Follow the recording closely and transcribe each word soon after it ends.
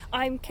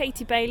I'm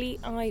Katie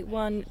Bailey. I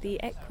won the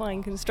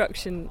Equine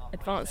Construction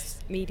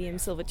Advanced Medium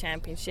Silver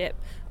Championship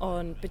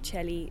on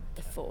Bocelli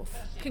the 4th.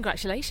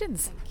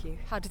 Congratulations. Thank you.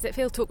 How does it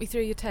feel? Talk me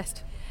through your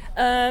test.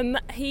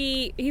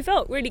 He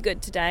felt really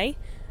good today.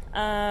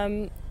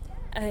 I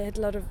had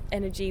a lot of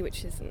energy,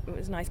 which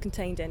was nice,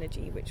 contained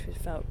energy, which he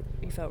felt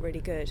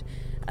really good.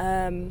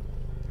 The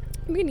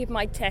beginning of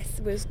my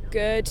test was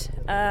good.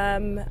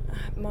 I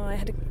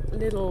had a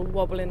little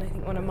wobble in, I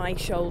think, one of my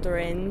shoulder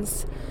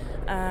ends.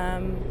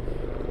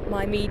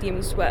 My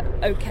mediums were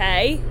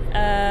okay.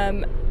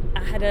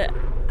 I had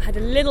a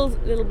little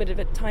bit of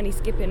a tiny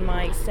skip in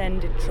my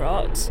ascended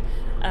trot,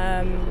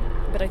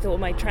 but I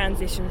thought my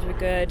transitions were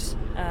good.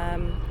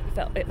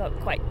 It felt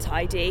quite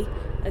tidy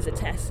as a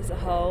test as a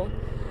whole.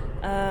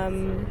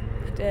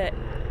 Had a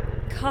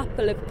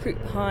couple of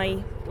croup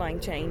high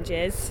flying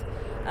changes,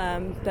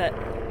 but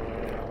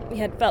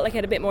felt like he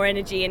had a bit more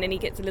energy, and then he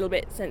gets a little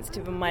bit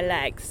sensitive on my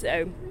legs.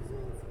 So,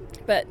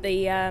 but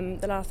the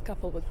last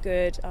couple were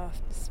good,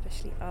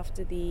 especially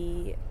after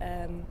the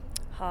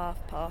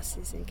half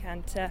passes in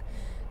canter.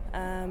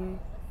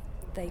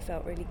 They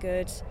felt really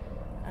good.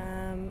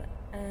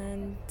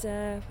 And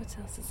what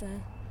else is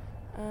there?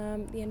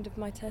 The end of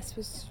my test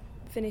was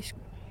finished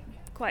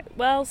quite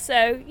well.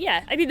 So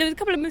yeah, I mean there was a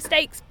couple of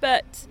mistakes,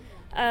 but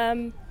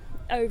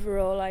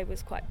overall I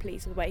was quite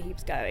pleased with the way he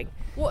was going.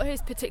 What are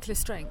his particular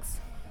strengths?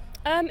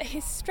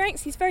 His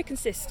strengths, he's very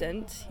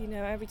consistent.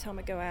 Every time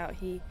I go out,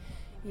 he's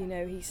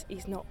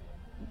not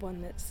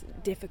one that's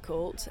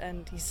difficult,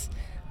 and he's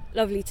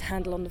lovely to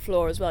handle on the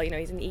floor as well.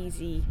 He's an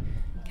easy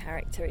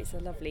character. He's a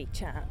lovely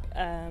chap,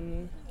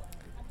 and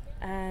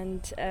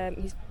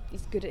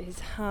he's good at his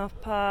half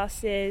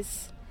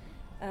passes.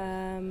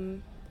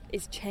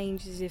 His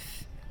changes,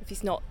 if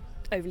he's not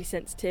overly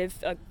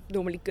sensitive, are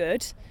normally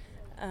good.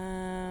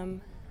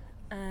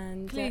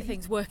 And clearly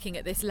things working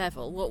at this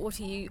level. What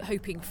are you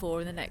hoping for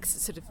in the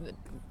next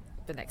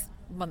the next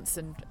months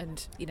and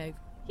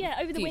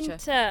over the future?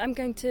 winter I'm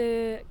going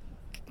to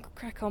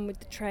crack on with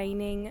the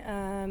training.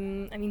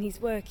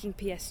 He's working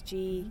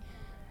PSG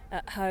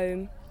at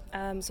home,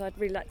 so I'd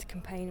really like to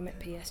campaign him at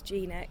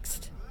PSG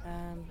next.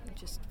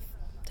 Just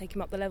take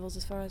him up the levels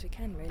as far as we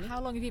can, really. How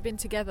long have you been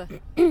together?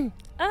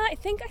 I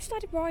think I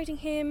started riding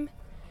him,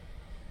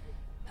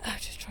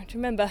 just trying to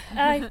remember.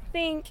 I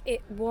think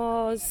it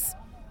was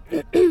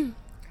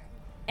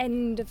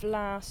end of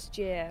last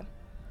year,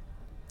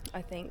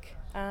 I think.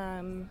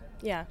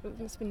 It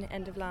must have been the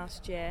end of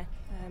last year,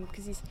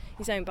 because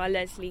he's owned by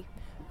Leslie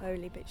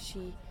Foley, but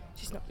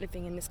she's not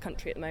living in this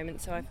country at the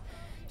moment, so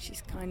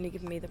she's kindly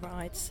given me the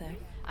ride. So.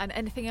 And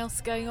anything else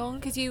going on?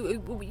 Because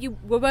you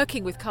were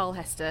working with Carl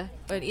Hester,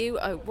 weren't you?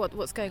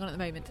 What's going on at the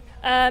moment?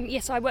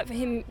 Yes, I worked for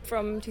him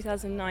from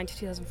 2009 to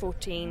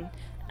 2014.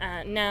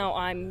 Now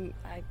I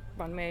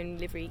run my own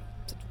livery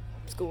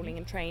schooling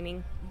and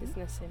training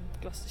business in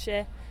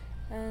Gloucestershire,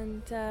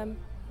 and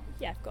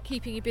I've got.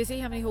 Keeping you busy.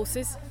 How many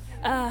horses?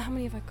 How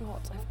many have I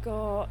got? I've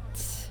got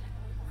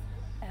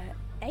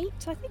 8,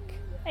 I think.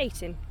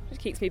 8 in, which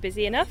keeps me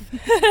busy enough.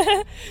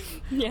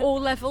 Yeah. All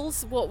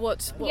levels.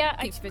 What yeah,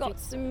 keeps you busy?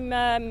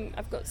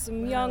 I've got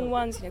some young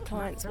ones,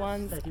 clients'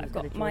 ones. I've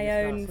got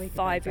my own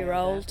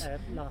 5-year-old,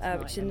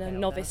 which is in the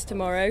novice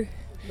tomorrow.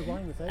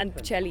 And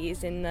Bocelli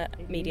is in the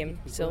medium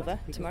silver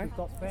tomorrow,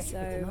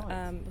 so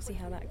we'll see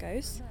how that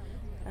goes.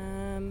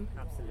 And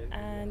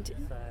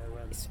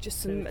it's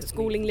just some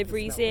schooling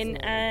liveries in,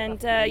 and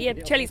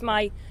Bocelli's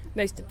my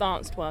most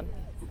advanced one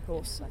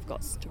horse I've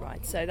got to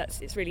ride, so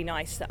it's really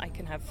nice that I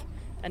can have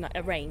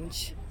a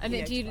range. And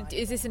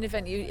is this an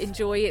event you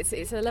enjoy? It's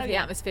a lovely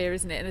atmosphere,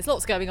 isn't it? And there's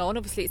lots going on.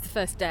 Obviously, it's the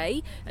first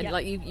day, and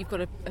you've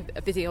got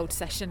a busy old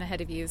session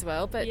ahead of you as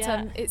well. But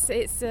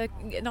it's a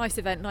nice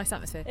event, nice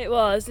atmosphere. It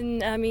was,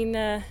 and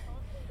the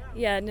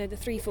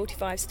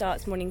 3:45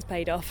 starts morning's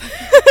paid off.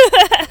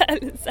 I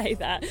didn't say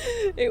that.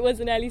 It was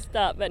an early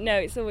start, but no,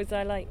 it's always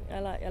I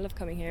love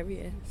coming here every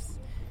year.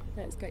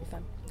 It's great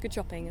fun. Good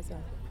shopping as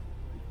well.